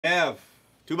have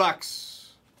 2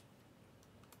 bucks.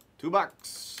 2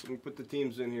 bucks. Let me put the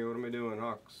teams in here. What am I doing?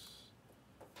 Hawks.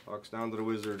 Hawks down to the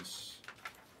Wizards.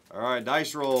 Alright,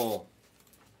 dice roll.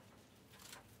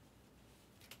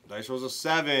 Dice roll's a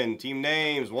 7. Team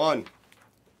names. 1,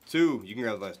 2. You can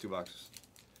grab the last 2 boxes.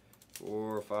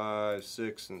 4, 5,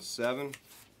 6, and 7.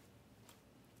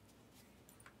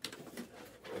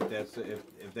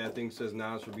 If that thing says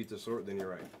Nas for beat the sort, then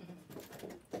you're right.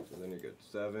 So then you're good.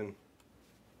 7.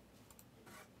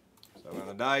 7 on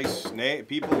the dice.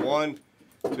 People 1,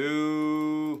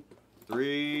 2,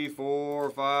 3, 4,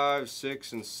 5,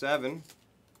 6, and 7.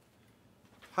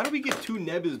 How do we get 2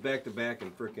 Nebas back to back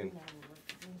and frickin'?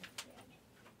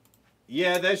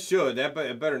 Yeah, that should.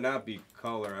 It better not be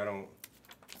color.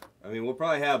 I mean, we'll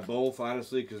probably have both,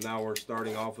 honestly, because now we're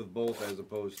starting off with both as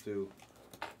opposed to,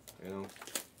 you know.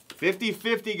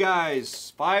 50-50,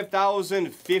 guys.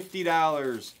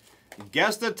 $5,050.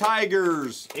 Guess the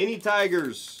Tigers. Any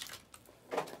Tigers.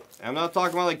 I'm not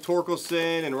talking about like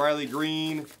Torkelson and Riley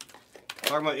Green. I'm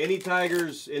talking about any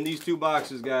Tigers in these 2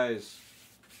 boxes, guys.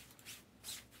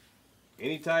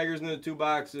 Any Tigers in the 2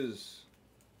 boxes.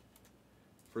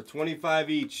 For 25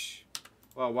 each.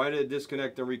 Wow, why did it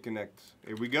disconnect and reconnect?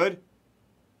 Are we good?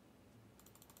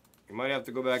 You might have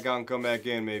to go back out and come back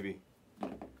in, maybe.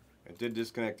 It did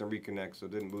disconnect and reconnect, so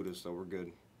it didn't boot us, so we're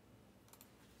good.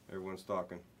 Everyone's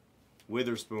talking.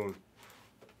 Witherspoon.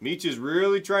 Meech is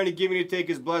really trying to get me to take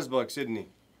his Bless Bucks, isn't he?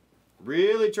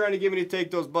 Really trying to get me to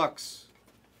take those Bucks.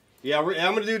 Yeah, I'm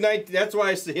going to do 19. That's why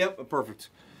I say, yep, perfect.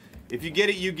 If you get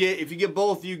it, you get. If you get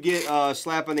both, you get a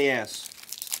slap on the ass.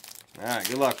 All right,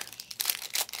 good luck.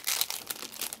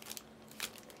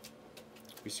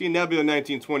 We see Nebula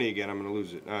 1920 again, I'm going to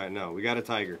lose it. All right, no, we got a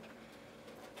Tiger.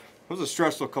 That was a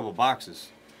stressful couple boxes.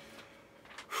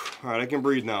 All right, I can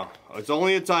breathe now. It's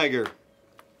only a Tiger.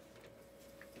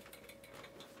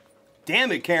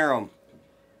 Damn it, Karam.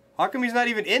 How come he's not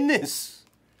even in this?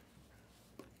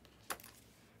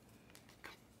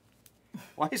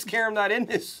 Why is Karam not in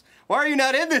this? Why are you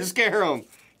not in this, Karam?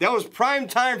 That was prime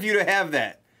time for you to have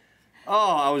that.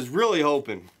 Oh, I was really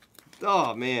hoping.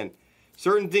 Oh, man.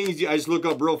 Certain things I just look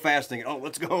up real fast thinking, oh,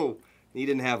 let's go. He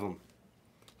didn't have them.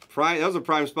 That was a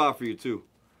prime spot for you, too.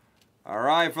 All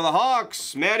right, for the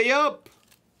Hawks, Matty up.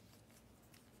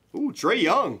 Ooh, Trey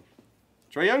Young.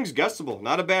 Trey Young's guessable.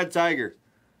 Not a bad Tiger.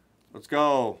 Let's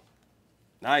go.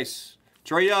 Nice.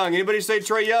 Trey Young. Anybody say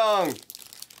Trey Young?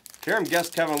 Karam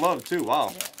guessed Kevin Love, too.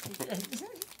 Wow.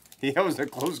 Yeah, that was a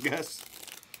close guess.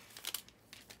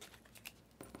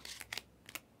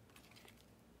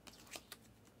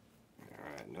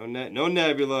 No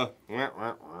Nebula.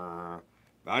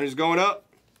 Bounty's going up.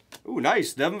 Ooh,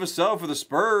 nice. Devin Vassell for the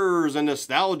Spurs and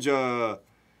nostalgia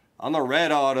on the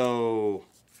red auto.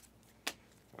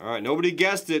 All right, nobody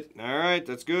guessed it. All right,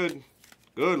 that's good.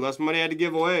 Good, less money I had to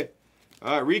give away.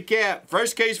 All right, recap.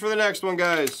 Fresh case for the next one,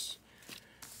 guys.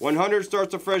 100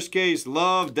 starts a fresh case.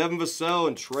 Love, Devin Vassell,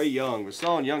 and Trey Young.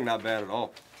 Vassell and Young not bad at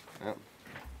all. Yep.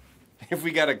 If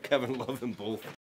we got a Kevin Love in both.